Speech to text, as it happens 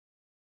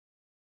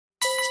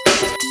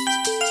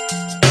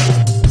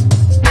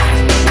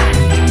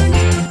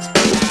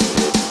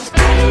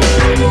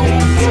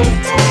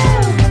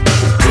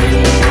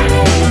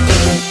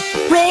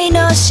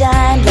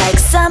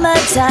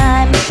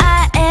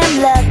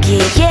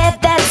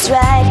is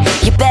right,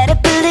 you better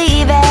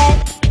believe it.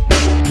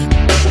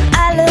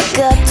 I look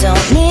up,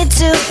 don't need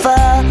to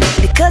fall,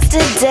 because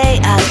today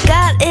I've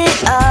got it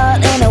all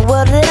in a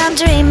world that I'm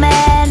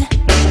dreaming.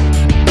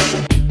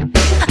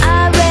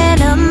 I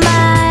ran a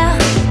mile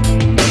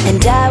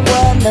and I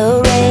won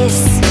the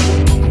race.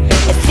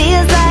 It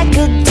feels like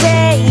a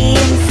day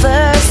in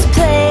first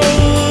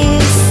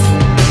place.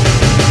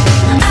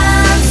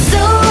 I'm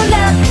so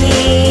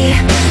lucky,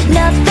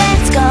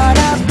 nothing's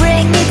gonna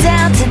bring me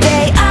down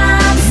today.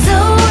 I'm so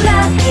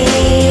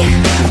lucky,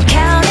 I'm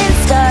counting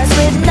stars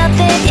with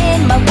nothing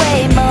in my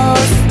way.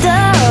 Most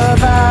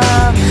of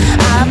all,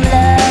 I'm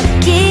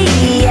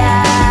lucky I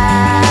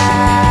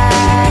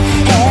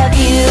have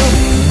you.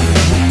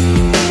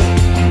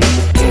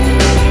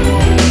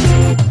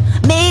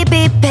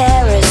 Maybe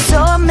Paris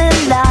or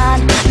Milan,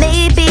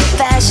 maybe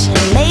fashion,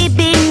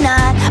 maybe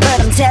not, but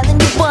I'm telling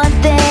you one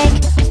thing,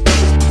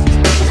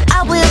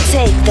 I will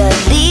take the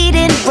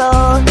leading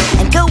role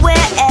and go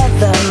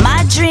wherever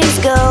my dreams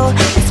go,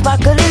 and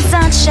sparkle in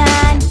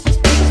sunshine.